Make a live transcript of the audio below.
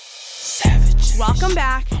Welcome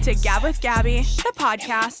back to Gab with Gabby, the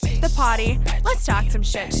podcast, the potty. Let's talk some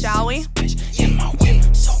shit, shall we?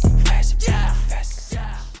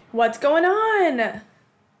 What's going on?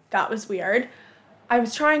 That was weird. I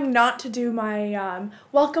was trying not to do my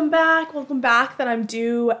welcome back that I'm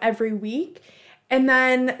due every week. And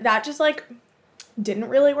then that just didn't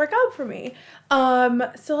really work out for me.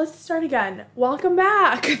 So let's start again. Welcome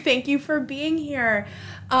back. Thank you for being here.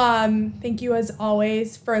 Thank you as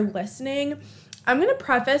always for listening. I'm going to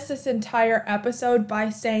preface this entire episode by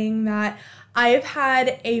saying that I've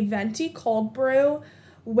had a venti cold brew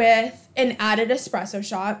with an added espresso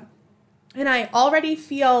shot. And I already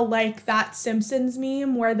feel like that Simpsons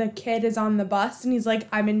meme where the kid is on the bus and he's like,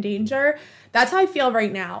 I'm in danger. That's how I feel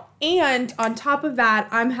right now. And on top of that,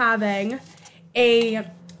 I'm having a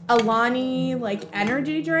Alani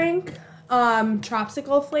energy drink,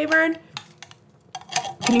 Tropsicle flavored.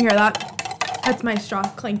 Can you hear that? That's my straw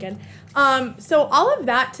clinking. So all of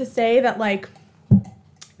that to say that my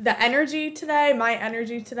energy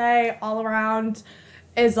today all around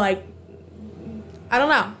is I don't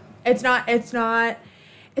know. It's not what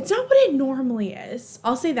it normally is.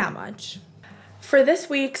 I'll say that much. For this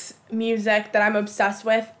week's music that I'm obsessed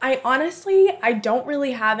with, I don't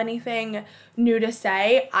really have anything new to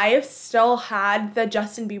say. I have still had the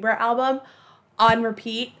Justin Bieber album on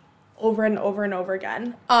repeat over and over and over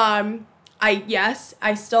again.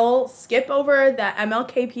 I still skip over the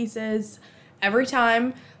MLK pieces every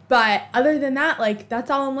time, but other than that, that's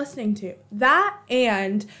all I'm listening to. That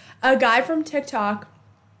and a guy from TikTok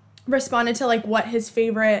responded to what his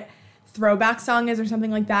favorite throwback song is or something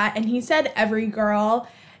like that, and he said Every Girl,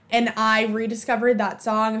 and I rediscovered that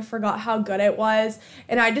song. I forgot how good it was,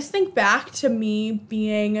 and I just think back to me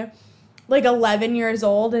being 11 years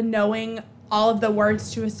old and knowing all of the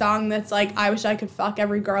words to a song that's I wish I could fuck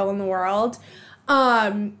every girl in the world.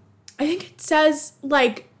 I think it says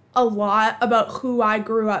a lot about who I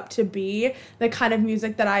grew up to be, the kind of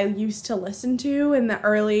music that I used to listen to in the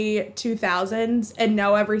early 2000s and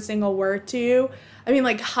know every single word to. I mean,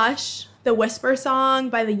 Hush, the Whisper song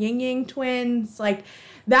by the Ying Yang Twins,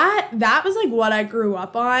 that was what I grew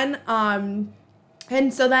up on.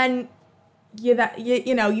 And so then you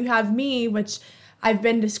have me, which I've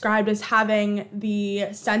been described as having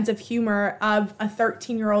the sense of humor of a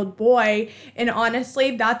 13-year-old boy, and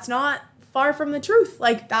honestly, that's not far from the truth.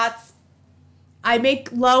 I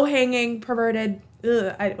make low-hanging, perverted,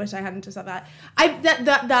 I wish I hadn't just said that.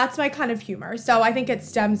 That's my kind of humor. So I think it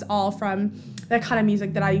stems all from the kind of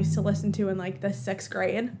music that I used to listen to in the 6th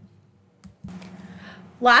grade.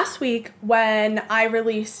 Last week, when I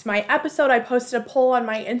released my episode, I posted a poll on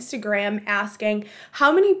my Instagram asking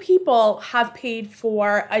how many people have paid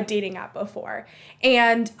for a dating app before.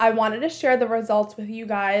 And I wanted to share the results with you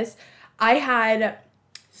guys. I had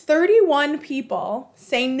 31 people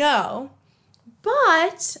say no,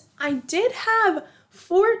 but I did have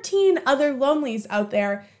 14 other lonelies out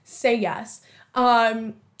there say yes.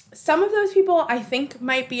 Some of those people I think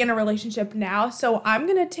might be in a relationship now, so I'm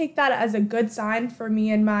going to take that as a good sign for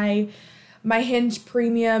me and my Hinge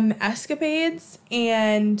premium escapades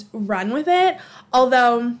and run with it.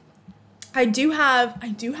 Although I do have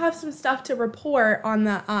some stuff to report on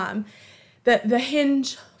the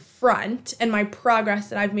Hinge front and my progress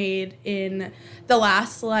that I've made in the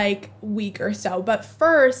last week or so. But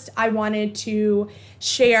first, I wanted to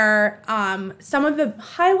share some of the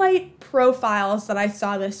highlight profiles that I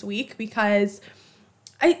saw this week, because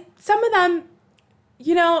some of them,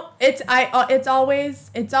 I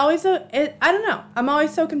don't know. I'm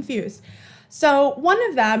always so confused. So one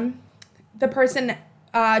of them, the person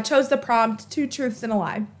chose the prompt 2 truths and a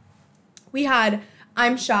lie. We had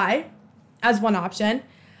I'm shy as one option.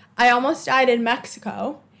 I almost died in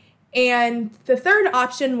Mexico. And the third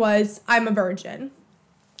option was I'm a virgin.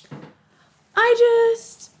 I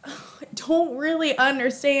just don't really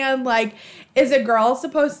understand, is a girl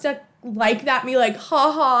supposed to like that? Me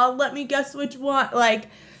haha, let me guess which one? I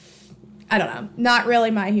don't know. Not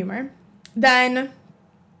really my humor. Then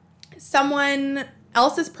someone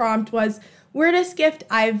else's prompt was weirdest gift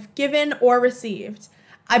I've given or received.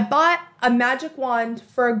 I bought a magic wand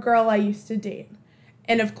for a girl I used to date.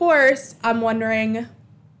 And of course, I'm wondering,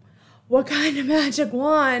 what kind of magic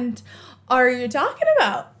wand are you talking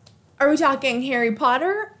about? Are we talking Harry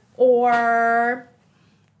Potter or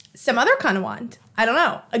some other kind of wand? I don't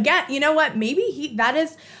know. Again, you know what? Maybe that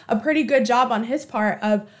is a pretty good job on his part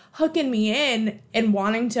of hooking me in and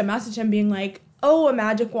wanting to message him being oh, a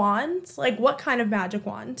magic wand? What kind of magic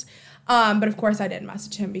wand? But of course I didn't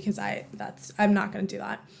message him because I'm not going to do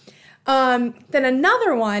that. Then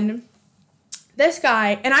another one, this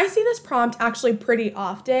guy, and I see this prompt actually pretty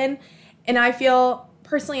often, And I feel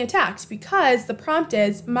personally attacked because the prompt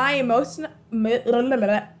is my most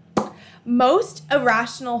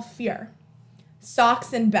irrational fear,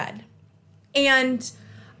 socks in bed. And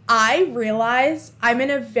I realize I'm in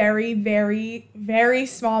a very, very, very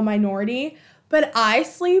small minority, but I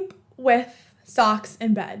sleep with socks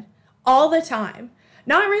in bed all the time.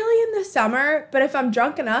 Not really in the summer, but if I'm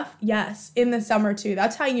drunk enough, yes, in the summer too.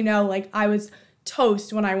 That's how you know, like, I was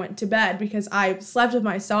toast when I went to bed because I slept with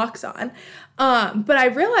my socks on. But I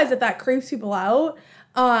realized that creeps people out.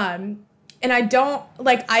 And I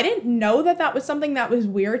didn't know that was something that was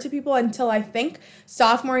weird to people until I think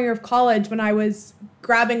sophomore year of college when I was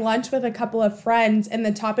grabbing lunch with a couple of friends and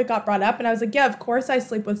the topic got brought up and I was like, yeah, of course I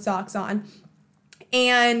sleep with socks on.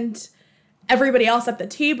 And everybody else at the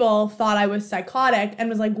table thought I was psychotic and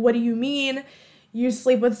was like, what do you mean you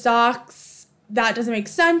sleep with socks? That doesn't make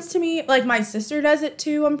sense to me. Like, my sister does it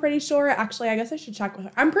too, I'm pretty sure. Actually, I guess I should check with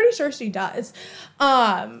her. I'm pretty sure she does.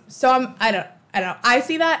 I don't know. I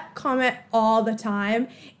see that comment all the time.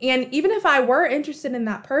 And even if I were interested in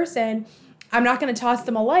that person, I'm not going to toss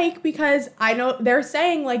them a like because I know they're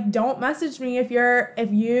saying, like, don't message me if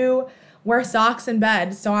you wear socks in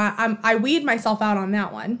bed. So I weed myself out on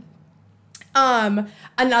that one.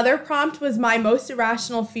 Another prompt was my most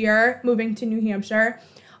irrational fear moving to New Hampshire.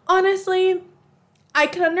 Honestly, I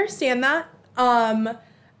can understand that.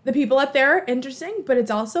 The people up there are interesting, but it's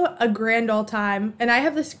also a grand old time. And I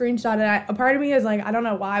have the screenshot, and a part of me is like, I don't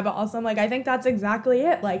know why, but also I'm like, I think that's exactly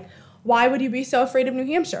it. Like, why would you be so afraid of New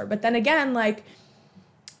Hampshire? But then again, like,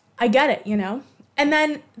 I get it, you know? And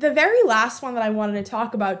then the very last one that I wanted to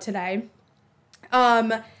talk about today,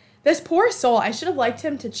 this poor soul, I should have liked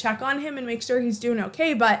him to check on him and make sure he's doing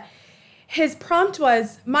okay, but his prompt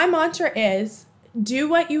was, my mantra is, do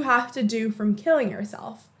what you have to do from killing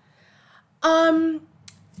yourself.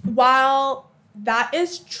 While that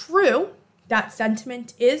is true, that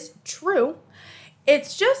sentiment is true,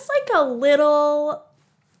 it's just like a little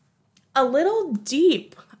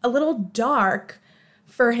deep, a little dark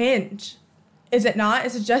for Hinge. Is it not?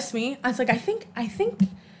 Is it just me? I was like, I think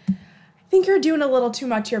you're doing a little too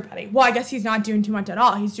much here, buddy. Well, I guess he's not doing too much at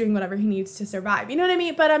all. He's doing whatever he needs to survive. You know what I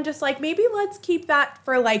mean? But I'm just like, maybe let's keep that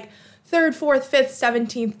for like 3rd, 4th, 5th,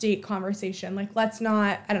 17th date conversation. Like, let's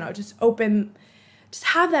not, I don't know, just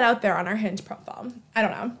have that out there on our Hinge profile. I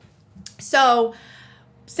don't know. So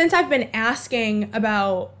since I've been asking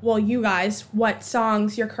about, well, you guys, what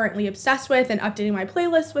songs you're currently obsessed with and updating my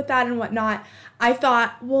playlist with that and whatnot, I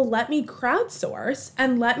thought, well, let me crowdsource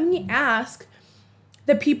and let me ask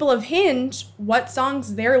the people of Hinge what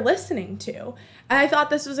songs they're listening to. And I thought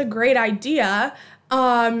this was a great idea.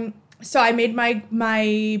 So I made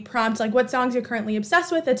my prompt, like, what songs you're currently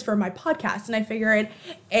obsessed with? It's for my podcast. And I figured,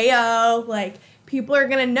 ayo, like, people are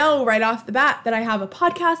going to know right off the bat that I have a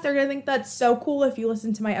podcast. They're going to think that's so cool. If you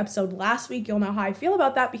listened to my episode last week, you'll know how I feel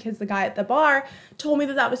about that because the guy at the bar told me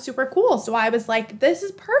that was super cool. So I was like, this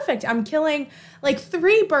is perfect. I'm killing like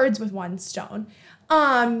 3 birds with one stone.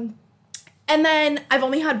 And then I've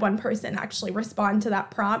only had one person actually respond to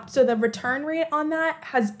that prompt. So the return rate on that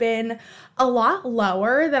has been a lot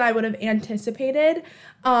lower than I would have anticipated.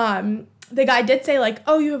 The guy did say, like,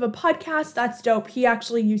 oh, you have a podcast? That's dope. He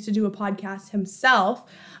actually used to do a podcast himself.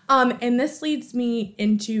 And this leads me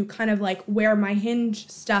into kind of like where my Hinge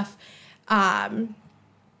stuff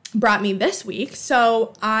brought me this week.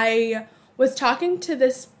 So I was talking to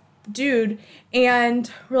this dude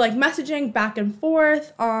and we're like messaging back and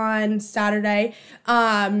forth on Saturday.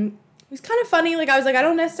 It was kind of funny. Like, I was like, I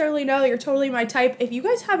don't necessarily know that you're totally my type. If you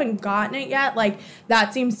guys haven't gotten it yet, like,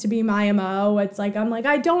 that seems to be my MO. It's like, I'm like,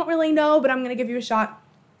 I don't really know, but I'm going to give you a shot.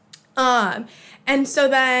 And so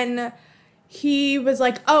then he was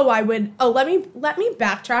like, let me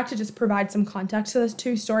backtrack to just provide some context to those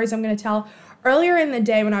 2 stories I'm going to tell. Earlier in the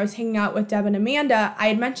day when I was hanging out with Deb and Amanda, I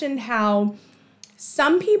had mentioned how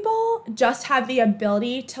some people just have the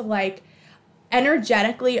ability to, like,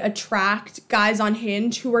 energetically attract guys on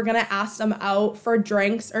Hinge who are gonna ask them out for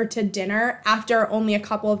drinks or to dinner after only a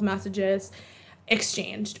couple of messages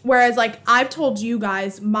exchanged. Whereas, like, I've told you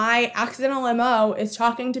guys, my accidental MO is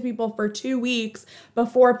talking to people for 2 weeks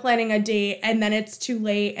before planning a date, and then it's too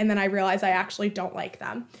late, and then I realize I actually don't like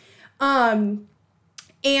them.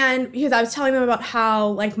 And because I was telling them about how,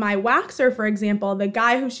 like, my waxer, for example, the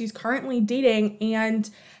guy who she's currently dating and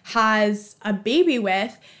has a baby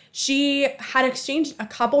with, she had exchanged a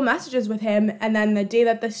couple messages with him, and then the day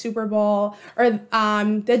that the Super Bowl, or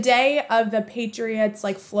the day of the Patriots,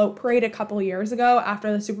 like, float parade a couple years ago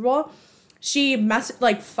after the Super Bowl, she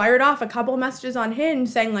fired off a couple messages on Hinge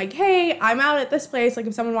saying, like, hey, I'm out at this place, like,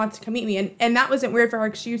 if someone wants to come meet me, and that wasn't weird for her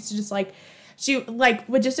because she used to just, like, she like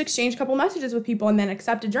would just exchange a couple messages with people and then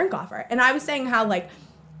accept a drink offer. And I was saying how like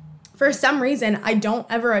for some reason I don't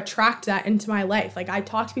ever attract that into my life. Like I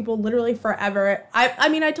talk to people literally forever. I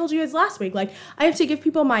mean, I told you guys last week, like I have to give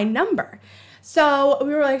people my number. So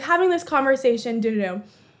we were like having this conversation,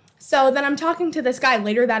 So then I'm talking to this guy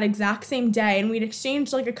later that exact same day, and we'd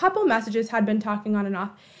exchanged like a couple messages, had been talking on and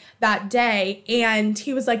off that day, and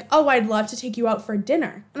he was like, oh, I'd love to take you out for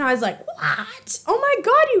dinner. And I was like, what? Oh my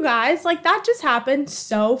God, you guys, like that just happened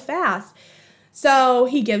so fast. So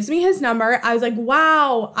he gives me his number. I was like,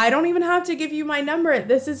 wow, I don't even have to give you my number.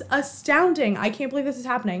 This is astounding. I can't believe this is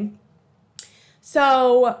happening.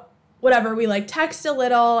 So whatever, we like text a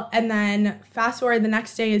little, and then fast forward, the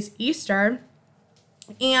next day is Easter.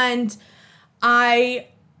 And I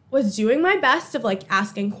was doing my best of like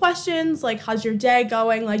asking questions, like, how's your day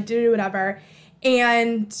going? Like, do whatever.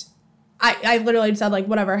 And I literally said like,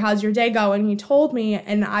 whatever, how's your day going? He told me,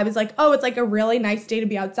 and I was like, oh, it's like a really nice day to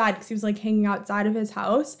be outside, because he was like hanging outside of his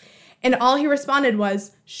house. And all he responded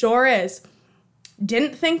was, sure is.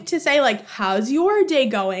 Didn't think to say like, how's your day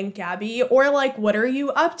going, Gabby? Or like, what are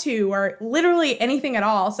you up to? Or literally anything at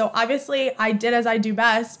all. So obviously I did as I do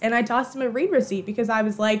best, and I tossed him a read receipt because I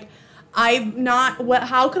was like,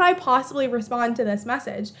 how could I possibly respond to this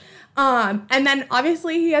message? And then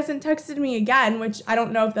obviously he hasn't texted me again, which I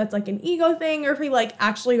don't know if that's like an ego thing or if he like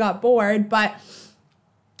actually got bored, but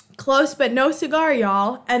close but no cigar,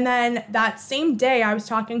 y'all. And then that same day I was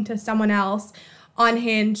talking to someone else on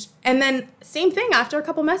Hinge, and then same thing, after a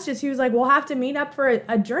couple messages he was like, we'll have to meet up for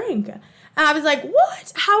a drink. And I was like,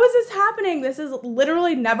 what? How is this happening? This has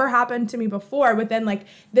literally never happened to me before within like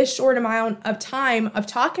this short amount of time of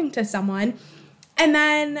talking to someone. And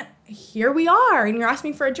then here we are, and you're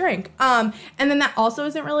asking me for a drink. And then that also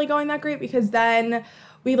isn't really going that great, because then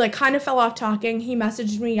we like kind of fell off talking. He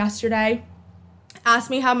messaged me yesterday, asked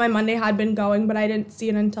me how my Monday had been going, but I didn't see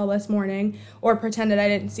it until this morning, or pretended I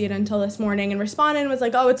didn't see it until this morning, and responded and was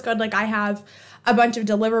like, oh, it's good. Like I have a bunch of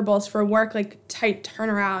deliverables for work, like tight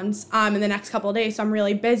turnarounds in the next couple of days, so I'm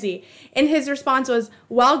really busy. And his response was,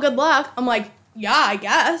 well, good luck. I'm like, yeah, I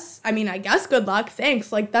guess. I mean, I guess good luck.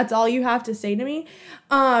 Thanks. Like that's all you have to say to me.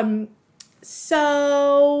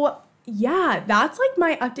 So yeah, that's like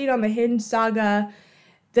my update on the Hinge saga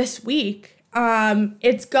this week.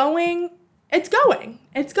 It's going.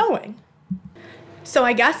 So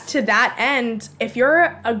I guess to that end, if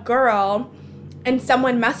you're a girl and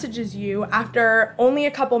someone messages you after only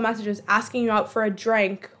a couple messages asking you out for a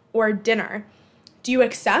drink or dinner, do you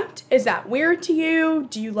accept? Is that weird to you?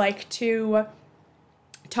 Do you like to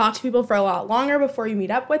talk to people for a lot longer before you meet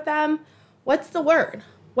up with them? What's the word?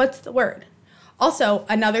 Also,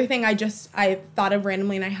 another thing I thought of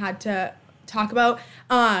randomly and I had to talk about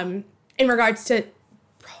in regards to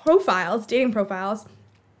dating profiles,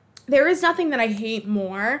 there is nothing that I hate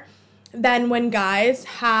more than when guys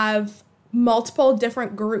have multiple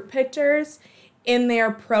different group pictures in their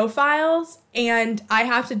profiles, and I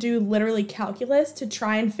have to do literally calculus to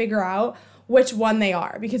try and figure out which one they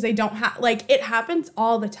are, because they don't have, like, it happens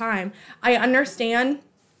all the time. I understand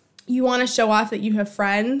you want to show off that you have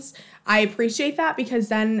friends. I appreciate that, because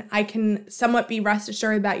then I can somewhat be rest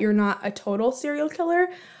assured that you're not a total serial killer.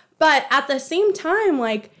 But at the same time,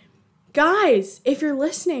 like, guys, if you're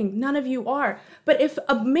listening, none of you are. But if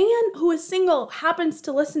a man who is single happens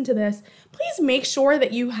to listen to this, please make sure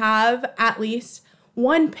that you have at least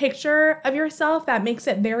one picture of yourself that makes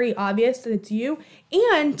it very obvious that it's you.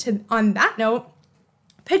 And on that note,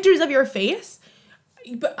 pictures of your face.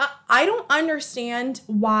 But I don't understand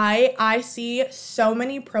why I see so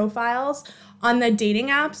many profiles on the dating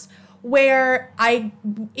apps where I,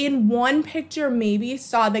 in one picture, maybe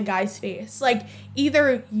saw the guy's face. Like,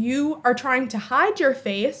 either you are trying to hide your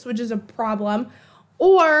face, which is a problem,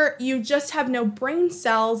 or you just have no brain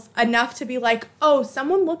cells enough to be like, oh,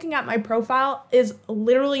 someone looking at my profile is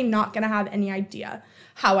literally not going to have any idea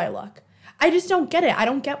how I look. I just don't get it. I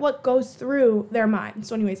don't get what goes through their mind.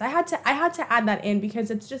 So anyways, I had to add that in because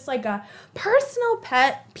it's just like a personal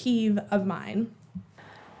pet peeve of mine.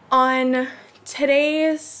 On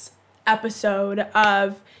today's episode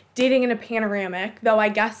of Dating in a Panoramic, though I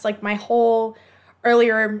guess like my whole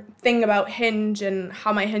earlier thing about Hinge and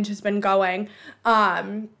how my Hinge has been going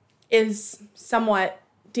is somewhat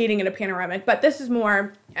dating in a panoramic, but this is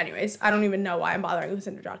more, anyways, I don't even know why I'm bothering with this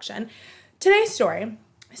introduction. Today's story.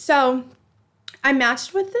 So I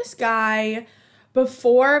matched with this guy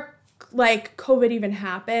before like COVID even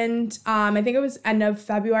happened. I think it was end of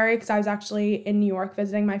February because I was actually in New York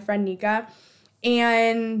visiting my friend Nika.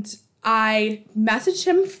 And I messaged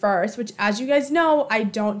him first, which as you guys know, I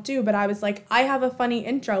don't do, but I was like, I have a funny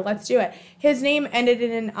intro. Let's do it. His name ended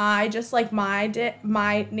in an I, just like my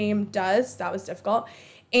name does. That was difficult.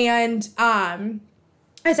 And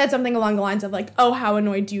I said something along the lines of like, oh, how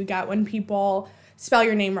annoyed do you get when people spell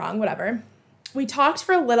your name wrong, whatever. We talked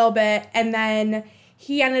for a little bit, and then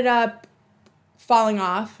he ended up falling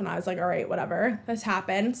off, and I was like, all right, whatever, this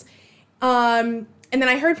happens. And then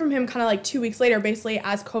I heard from him kind of like 2 weeks later, basically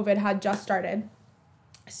as COVID had just started.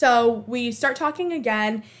 So we start talking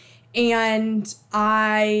again, and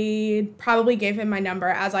I probably gave him my number,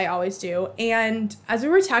 as I always do. And as we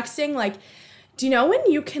were texting, like, do you know when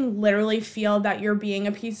you can literally feel that you're being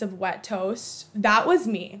a piece of wet toast? That was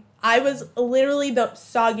me. I was literally the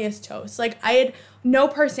soggiest toast. Like, I had no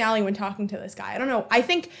personality when talking to this guy. I don't know.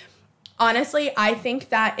 Honestly, I think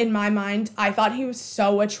that in my mind, I thought he was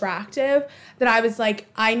so attractive that I was like,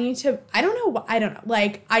 I need to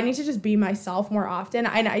just be myself more often.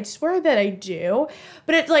 And I swear that I do.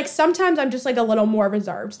 But it's like, sometimes I'm just like a little more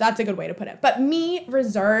reserved. That's a good way to put it. But me,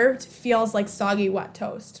 reserved, feels like soggy wet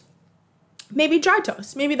toast. Maybe dry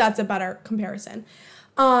toast. Maybe that's a better comparison.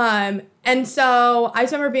 And so I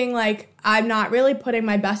just remember being like, I'm not really putting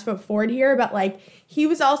my best foot forward here, but like, he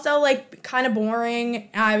was also like kind of boring.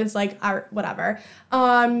 I was like, whatever.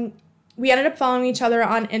 We ended up following each other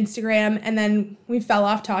on Instagram, and then we fell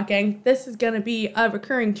off talking. This is going to be a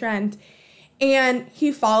recurring trend. And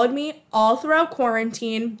he followed me all throughout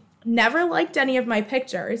quarantine, never liked any of my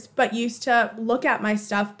pictures, but used to look at my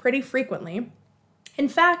stuff pretty frequently. In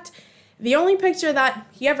fact, the only picture that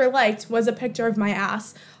he ever liked was a picture of my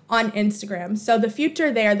ass on Instagram. So the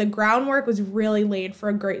future there, the groundwork was really laid for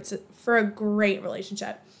a great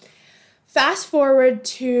relationship. Fast forward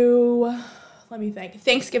to,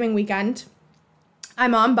 Thanksgiving weekend.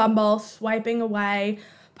 I'm on Bumble, swiping away.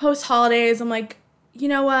 Post-holidays, I'm like, you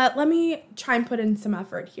know what? Let me try and put in some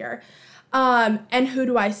effort here. And who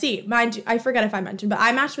do I see? Mind you, I forget if I mentioned, but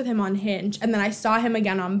I matched with him on Hinge, and then I saw him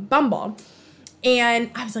again on Bumble. And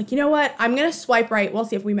I was like, you know what? I'm going to swipe right. We'll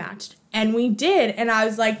see if we matched. And we did. And I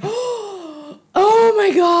was like, oh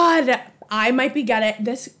my God, I might be getting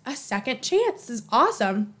this a second chance. This is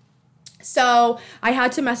awesome. So I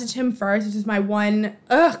had to message him first, which is my one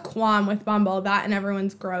qualm with Bumble, that and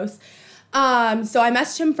everyone's gross. So I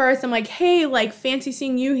messaged him first. I'm like, hey, like, fancy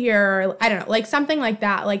seeing you here. Or, I don't know, like something like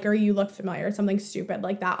that. Like, or you look familiar, something stupid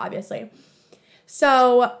like that, obviously.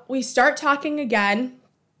 So we start talking again.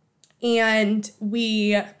 And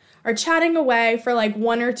we are chatting away for like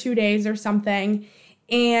 1 or 2 days or something.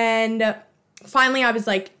 And finally I was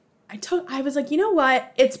like, you know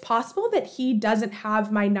what? It's possible that he doesn't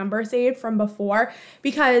have my number saved from before,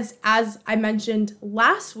 because as I mentioned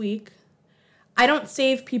last week, I don't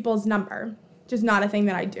save people's number. Just not a thing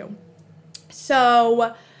that I do.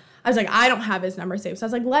 So I was like, I don't have his number saved. So I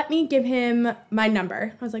was like, let me give him my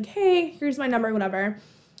number. I was like, hey, here's my number, whatever.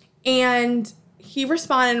 And he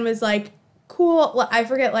responded and was like, cool, I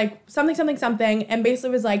forget, like, something, and basically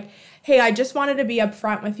was like, hey, I just wanted to be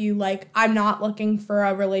upfront with you, like, I'm not looking for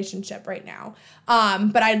a relationship right now,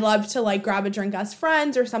 but I'd love to, like, grab a drink as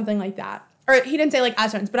friends or something like that. Or he didn't say, like,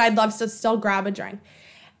 as friends, but I'd love to still grab a drink.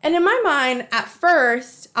 And in my mind, at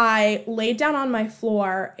first, I laid down on my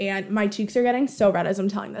floor, and my cheeks are getting so red as I'm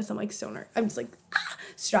telling this. I'm, like, I'm just, like,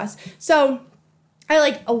 stressed. So I,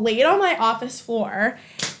 like, laid on my office floor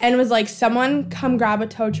and was like, someone come grab a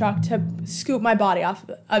tow truck to scoop my body off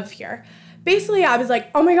of here. Basically, I was like,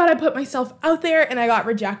 oh my God, I put myself out there and I got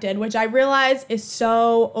rejected, which I realize is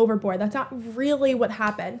so overboard. That's not really what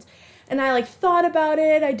happened. And I like thought about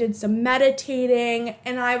it. I did some meditating,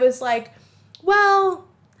 and I was like, well,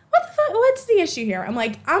 what the fuck? What's the issue here? I'm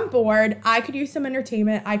like, I'm bored. I could use some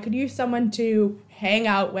entertainment. I could use someone to hang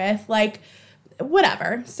out with, like,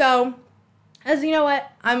 whatever. So as you know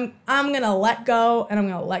what, I'm going to let go, and I'm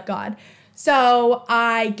going to let God. So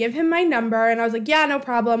I give him my number, and I was like, yeah, no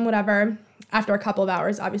problem, whatever. After a couple of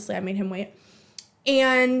hours, obviously I made him wait.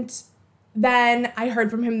 And then I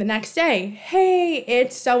heard from him the next day. Hey,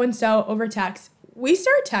 it's so-and-so over text. We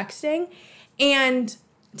start texting, and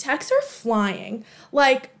texts are flying.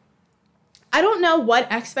 Like, I don't know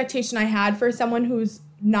what expectation I had for someone who's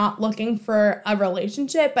not looking for a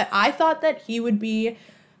relationship, but I thought that he would be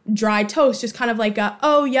dry toast, just kind of like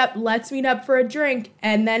oh, yep, let's meet up for a drink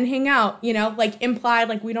and then hang out, you know, like implied,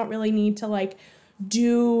 like we don't really need to like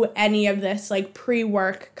do any of this like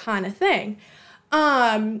pre-work kind of thing.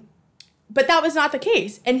 But that was not the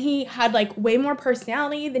case. And he had like way more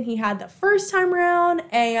personality than he had the first time around,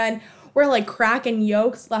 and we're like cracking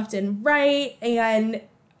jokes left and right. And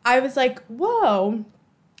I was like, whoa,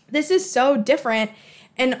 this is so different.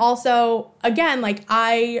 And also, again, like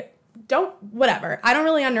I whatever. I don't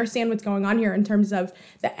really understand what's going on here in terms of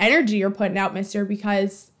the energy you're putting out, mister,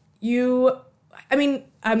 because I'm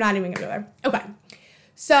not even gonna go there. Okay.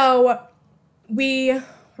 So we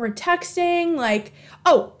were texting,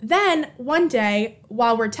 then one day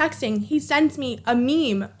while we're texting, he sends me a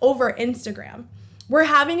meme over Instagram. We're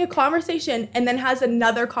having a conversation and then has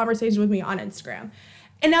another conversation with me on Instagram.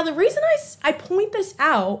 And now the reason I point this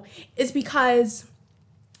out is because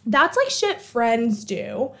that's like shit friends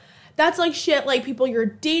do. That's like shit like people you're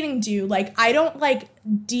dating do. Like, I don't like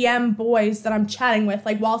DM boys that I'm chatting with,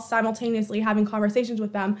 like, while simultaneously having conversations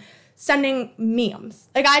with them, sending memes.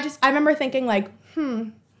 Like, I remember thinking like,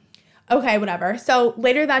 okay, whatever. So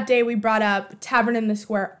later that day, we brought up Tavern in the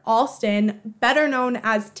Square Allston, better known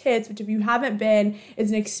as Tits, which if you haven't been, is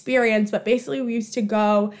an experience. But basically, we used to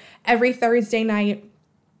go every Thursday night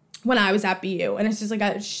when I was at BU, and it's just like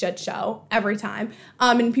a shit show every time.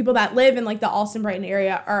 And people that live in like the Allston Brighton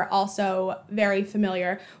area are also very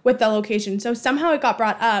familiar with the location. So somehow it got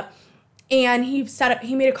brought up, and he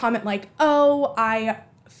made a comment like, "Oh, I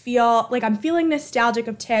feel like I'm feeling nostalgic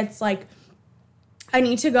of Tits. Like, I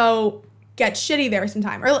need to go get shitty there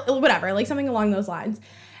sometime," or whatever, like something along those lines.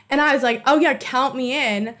 And I was like, "Oh yeah, count me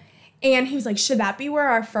in." And he was like, "Should that be where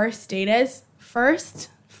our first date is? First?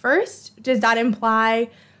 Does that imply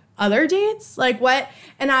other dates? Like, what?"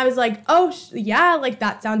 And I was like, "Oh, yeah, like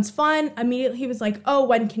that sounds fun." Immediately he was like, "Oh,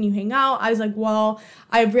 when can you hang out?" I was like, "Well,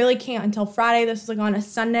 I really can't until Friday." This was like on a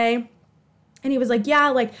Sunday. And he was like, "Yeah,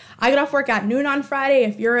 like I get off work at noon on Friday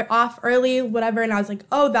if you're off early, whatever." And I was like,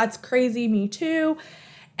 "Oh, that's crazy, me too."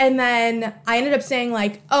 And then I ended up saying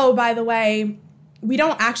like, "Oh, by the way, we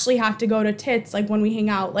don't actually have to go to Tits like when we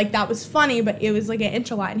hang out." Like, that was funny, but it was like an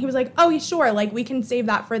intro line. He was like, "Oh, sure, like we can save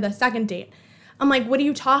that for the second date." I'm like, "What are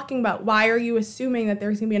you talking about? Why are you assuming that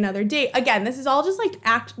there's gonna be another date?" Again, this is all just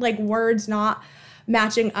like words not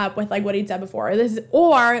matching up with like what he'd said before. This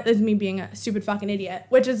is me being a stupid fucking idiot,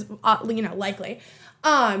 which is likely.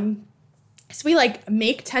 So we like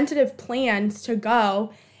make tentative plans to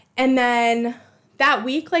go, and then that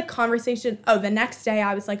week, like conversation. Oh, the next day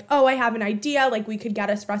I was like, "Oh, I have an idea. Like, we could get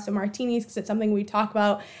espresso martinis because it's something we talk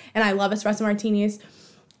about, and I love espresso martinis."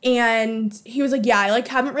 And he was like, "Yeah, I like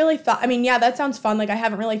haven't really thought, yeah, that sounds fun. Like, I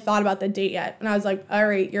haven't really thought about the date yet." And I was like, "All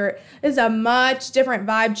right, this is a much different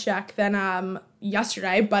vibe check than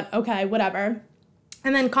yesterday, but okay, whatever."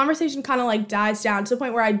 And then conversation kind of like dies down to the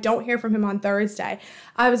point where I don't hear from him on Thursday.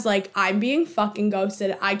 I was like, I'm being fucking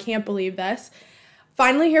ghosted. I can't believe this.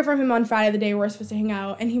 Finally hear from him on Friday, the day we're supposed to hang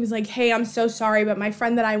out. And he was like, "Hey, I'm so sorry, but my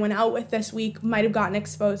friend that I went out with this week might have gotten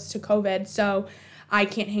exposed to COVID, so I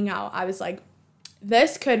can't hang out." I was like,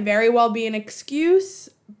 this could very well be an excuse,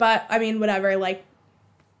 but whatever, like,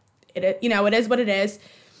 it is what it is.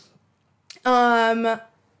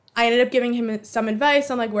 I ended up giving him some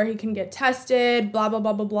advice on like where he can get tested, blah, blah,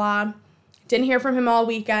 blah, blah, blah. Didn't hear from him all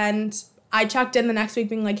weekend. I checked in the next week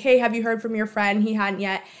being like, "Hey, have you heard from your friend?" He hadn't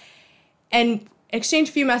yet. And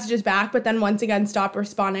exchanged a few messages back, but then once again stopped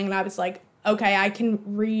responding. And I was like, okay, I can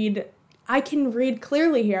read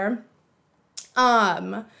clearly here.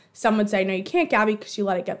 Some would say, "No, you can't, Gabby, because you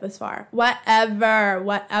let it get this far."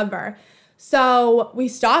 Whatever. So we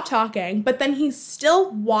stopped talking, but then he's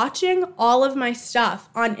still watching all of my stuff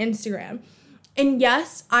on Instagram. And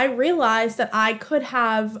yes, I realized that I could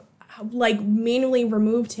have like manually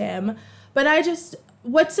removed him, but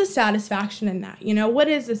what's the satisfaction in that? What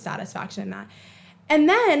is the satisfaction in that? And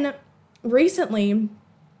then recently,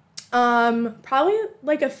 probably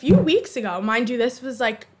like a few weeks ago, mind you, this was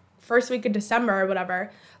like first week of December or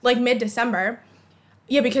whatever, like mid-December.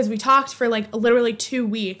 Yeah, because we talked for like literally 2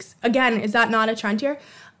 weeks. Again, is that not a trend here?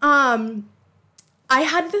 I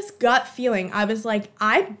had this gut feeling. I was like,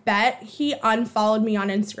 I bet he unfollowed me on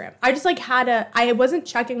Instagram. I just like I wasn't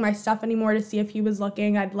checking my stuff anymore to see if he was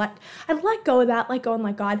looking. I'd let go of that, let go and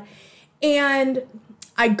let God. And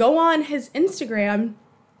I go on his Instagram,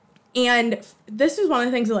 and this is one of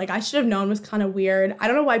the things that like I should have known was kind of weird. I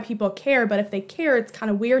don't know why people care, but if they care, it's kind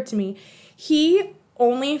of weird to me. He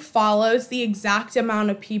only follows the exact amount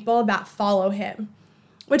of people that follow him,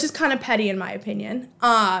 which is kind of petty in my opinion.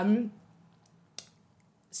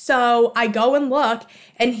 So I go and look,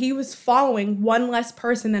 and he was following one less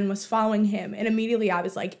person than was following him. And immediately I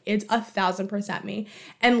was like, it's 1,000% me.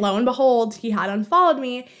 And lo and behold, he had unfollowed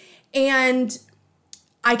me. And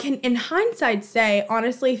I can, in hindsight, say,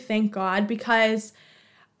 honestly, thank God, because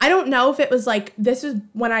I don't know if it was like, this was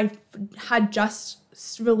when I had just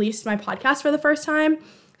released my podcast for the first time.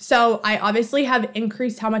 So I obviously have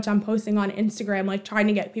increased how much I'm posting on Instagram, like trying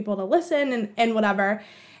to get people to listen and whatever.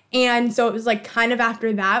 And so it was like kind of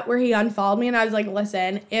after that where he unfollowed me, and I was like,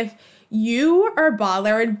 listen, if you are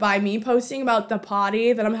bothered by me posting about the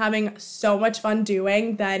potty that I'm having so much fun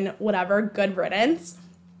doing, then whatever, good riddance.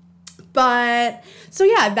 But so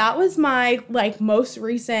yeah, that was my like most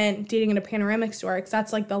recent dating in a panoramic store, because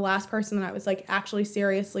that's like the last person that I was like actually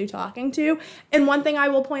seriously talking to. And one thing I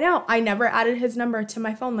will point out, I never added his number to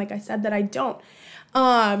my phone. Like I said that I don't.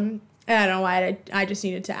 I don't know why, I just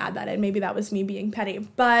needed to add that in. Maybe that was me being petty.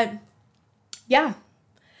 But yeah,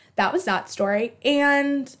 that was that story.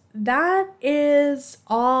 And that is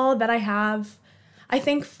all that I have, I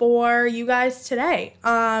think, for you guys today.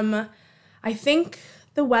 I think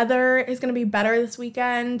the weather is going to be better this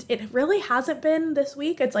weekend. It really hasn't been this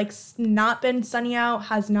week. It's like not been sunny out,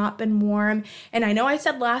 has not been warm. And I know I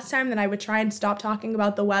said last time that I would try and stop talking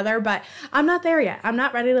about the weather, but I'm not there yet. I'm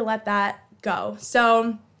not ready to let that go.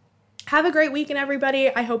 So have a great weekend,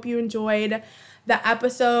 everybody. I hope you enjoyed the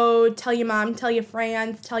episode. Tell your mom, tell your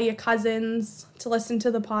friends, tell your cousins to listen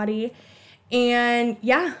to the potty. And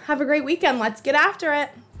yeah, have a great weekend. Let's get after it.